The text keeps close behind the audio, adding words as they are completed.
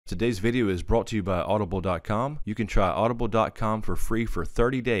Today's video is brought to you by Audible.com. You can try Audible.com for free for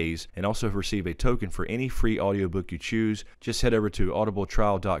 30 days and also receive a token for any free audiobook you choose. Just head over to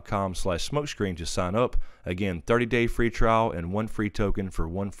audibletrial.com/smokescreen to sign up. Again, 30-day free trial and 1 free token for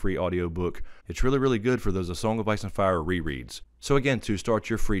 1 free audiobook. It's really good for those A Song of Ice and Fire rereads. So again, to start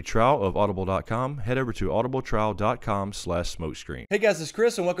your free trial of Audible.com, head over to audibletrial.com/smokescreen. Hey guys, it's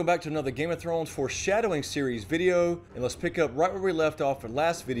Chris and welcome back to another Game of Thrones Foreshadowing series video. And let's pick up right where we left off in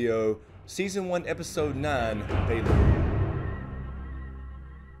last video, Season 1, Episode 9, Baylor.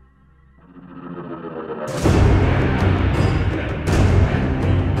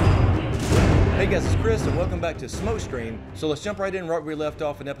 Hey guys, it's Chris and welcome back to SmokeScreen. So let's jump right in right where we left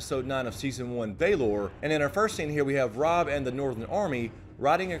off in Episode 9 of Season 1, Baylor. And in our first scene here, we have Robb and the Northern Army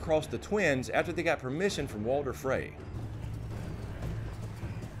riding across the Twins after they got permission from Walder Frey.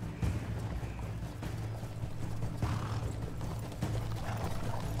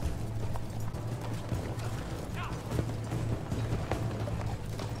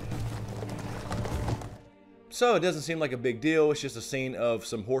 So it doesn't seem like a big deal. It's just a scene of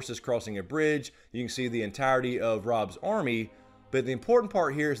some horses crossing a bridge. You can see the entirety of Robb's army, but the important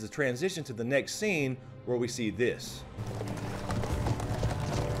part here is the transition to the next scene where we see this.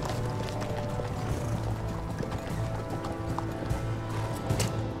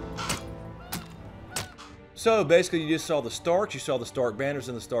 So basically you just saw the Starks, you saw the Stark banners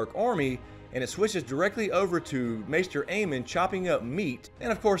and the Stark army, and it switches directly over to Maester Aemon chopping up meat.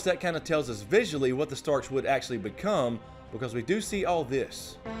 And of course that kind of tells us visually what the Starks would actually become, because we do see all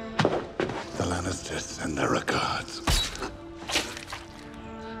this. The Lannisters send their regards.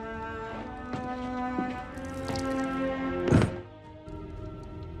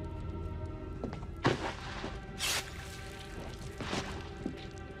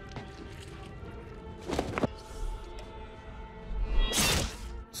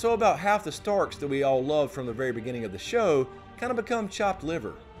 So about half the Starks that we all loved from the very beginning of the show kind of become chopped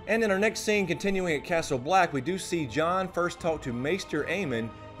liver. And in our next scene, continuing at Castle Black, we do see Jon first talk to Maester Aemon,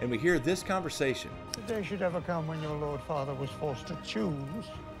 and we hear this conversation. The day should ever come when your Lord Father was forced to choose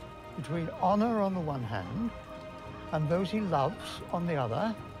between honor on the one hand and those he loves on the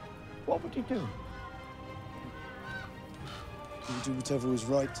other. What would he do? He would do whatever was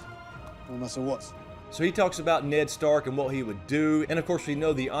right, no matter what. So he talks about Ned Stark and what he would do, and of course we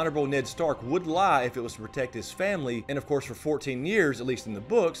know the honorable Ned Stark would lie if it was to protect his family, and of course for 14 years, at least in the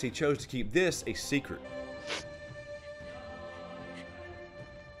books, he chose to keep this a secret.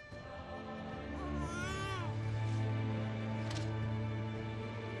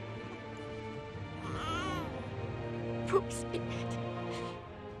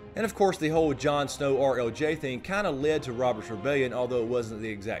 And of course the whole Jon Snow RLJ thing kind of led to Robert's Rebellion, although it wasn't the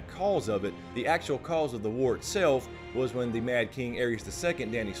exact cause of it. The actual cause of the war itself was when the Mad King Aerys II,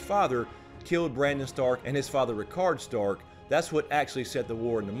 Dany's father, killed Brandon Stark and his father Rickard Stark. That's what actually set the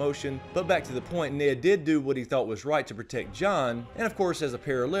war into motion. But back to the point, Ned did do what he thought was right to protect Jon, and of course as a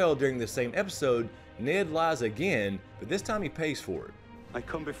parallel during the same episode, Ned lies again, but this time he pays for it. I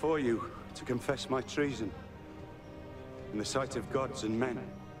come before you to confess my treason in the sight of gods and men.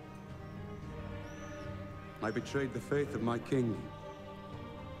 I betrayed the faith of my king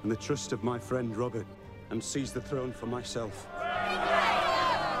and the trust of my friend Robert, and seized the throne for myself.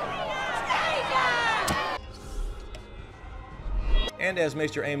 And as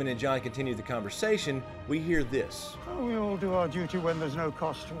Maester Aemon and Jon continue the conversation, we hear this. Oh, we all do our duty when there's no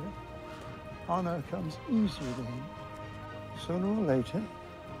cost to it. Honor comes easy then. Sooner or later,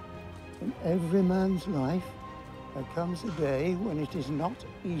 in every man's life, there comes a day when it is not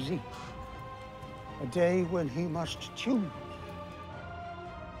easy. A day when he must choose.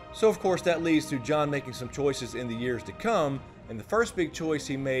 So of course that leads to Jon making some choices in the years to come, and the first big choice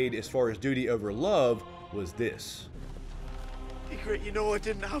he made as far as duty over love was this. Secret, you know I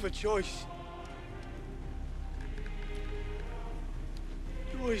didn't have a choice.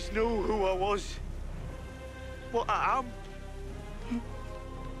 You always knew who I was, what I am.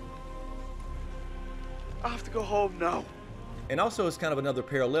 I have to go home now. And also as kind of another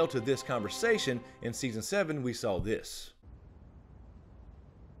parallel to this conversation, in Season 7 we saw this.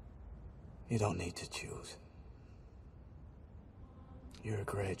 You don't need to choose. You're a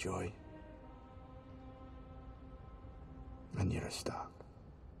Greyjoy. And you're a Stark.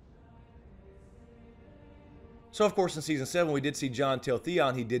 So of course in Season 7 we did see Jon tell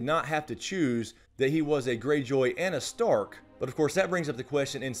Theon he did not have to choose, that he was a Greyjoy and a Stark. But of course that brings up the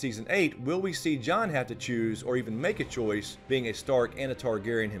question in Season 8, will we see Jon have to choose or even make a choice being a Stark and a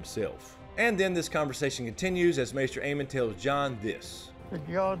Targaryen himself? And then this conversation continues as Maester Aemon tells Jon this. The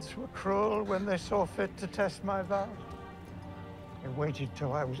gods were cruel when they saw fit to test my vows. I waited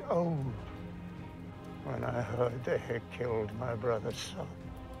till I was old when I heard they had killed my brother's son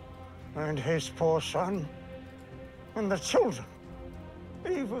and his poor son and the children,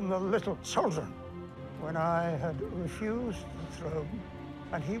 even the little children. When I had refused the throne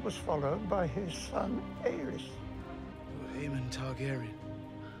and he was followed by his son Aerys. Aemon Targaryen.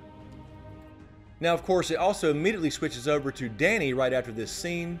 Now, of course, it also immediately switches over to Dany right after this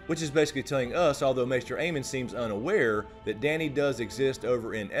scene, which is basically telling us, although Maester Aemon seems unaware, that Dany does exist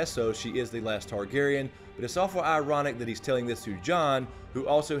over in Essos. She is the last Targaryen, but it's awful ironic that he's telling this to Jon, who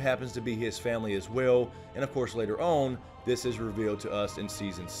also happens to be his family as well, and of course later on, this is revealed to us in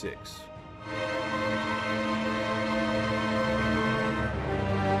Season 6.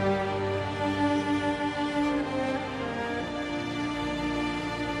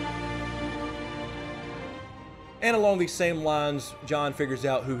 And along these same lines, Jon figures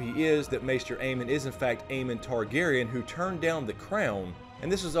out who he is, that Maester Aemon is in fact Aemon Targaryen, who turned down the crown.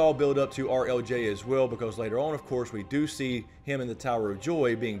 And this is all built up to RLJ as well, because later on, of course, we do see him in the Tower of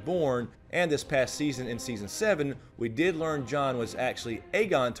Joy being born. And this past season, in Season 7, we did learn Jon was actually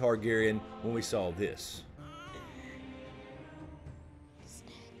Aegon Targaryen when we saw this.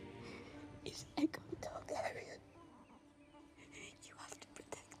 Is Aegon Targaryen. You have to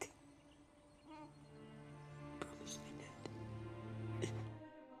protect him. Promise me that.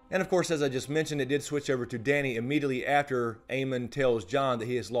 And of course, as I just mentioned, it did switch over to Dany immediately after Aemon tells Jon that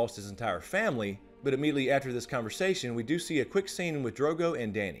he has lost his entire family. But immediately after this conversation, we do see a quick scene with Drogo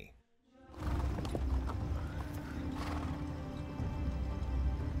and Dany.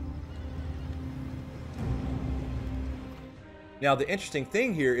 Now, the interesting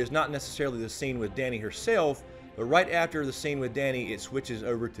thing here is not necessarily the scene with Dany herself, but right after the scene with Dany, it switches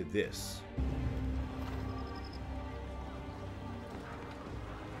over to this.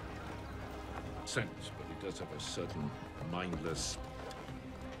 Sense, but he does have a certain mindless,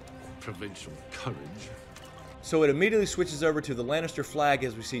 provincial courage. So it immediately switches over to the Lannister flag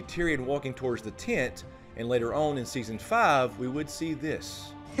as we see Tyrion walking towards the tent, and later on in Season 5, we would see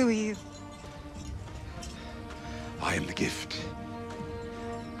this. Who are you? I am the gift.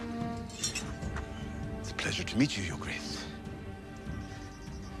 It's a pleasure to meet you, Your Grace.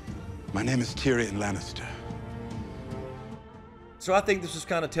 My name is Tyrion Lannister. So I think this is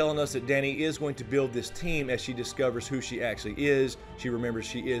kind of telling us that Dany is going to build this team as she discovers who she actually is. She remembers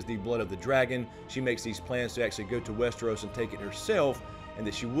she is the blood of the dragon. She makes these plans to actually go to Westeros and take it herself, and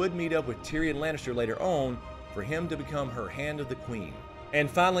that she would meet up with Tyrion Lannister later on for him to become her Hand of the Queen. And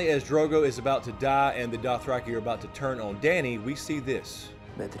finally, as Drogo is about to die and the Dothraki are about to turn on Dany, we see this.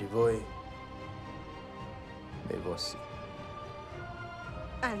 Medri voi, me vossi.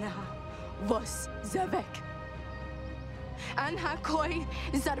 Anha vos zavek. Anha koi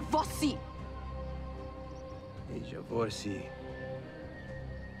zarvossi. Eja vorsi,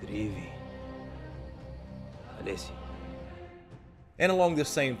 drivi, alessi. And along this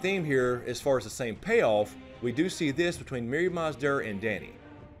same theme here, as far as the same payoff, we do see this between Mirri Maz Duur and Dany.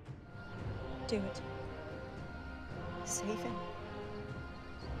 Do it. Save him.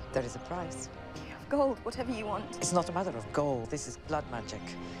 There is a price. You have gold, whatever you want. It's not a matter of gold. This is blood magic.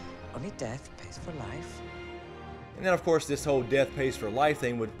 Only death pays for life. And then of course this whole death pays for life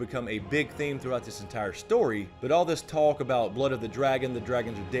thing would become a big theme throughout this entire story, but all this talk about blood of the dragons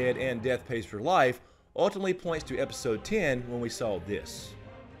are dead, and death pays for life ultimately points to episode 10 when we saw this.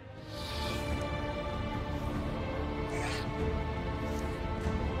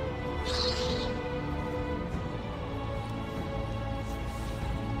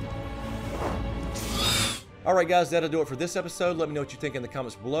 Alright guys, that'll do it for this episode. Let me know what you think in the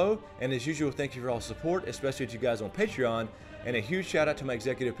comments below. And as usual, thank you for all the support, especially to you guys on Patreon. And a huge shout out to my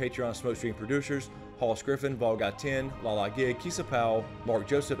executive Patreon SmokeScreen producers, Griffin, Guy10, Lala Gig, Kissa Powell, Marc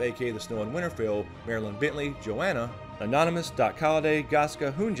Joseph aka The Snow in Winterfell, Marylin Bentley, JoAnna, Anonymous, Colliday,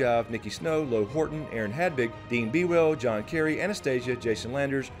 Goska, HoonJive, Nicki Snow, Horton, Erin Habig, Dean Bwell, John Carey, Anastasia, Jason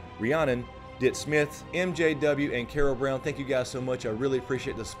Landers, Rhiaanon, DTizSmith, MJW, and Carole Brown. Thank you guys so much. I really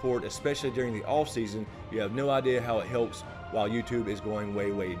appreciate the support, especially during the off season. You have no idea how it helps while YouTube is going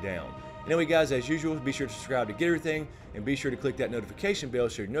way, way down. Anyway guys, as usual, be sure to subscribe to get everything, and be sure to click that notification bell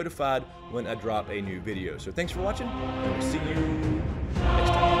so you're notified when I drop a new video. So thanks for watching, and we'll see you next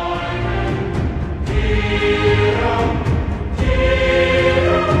time.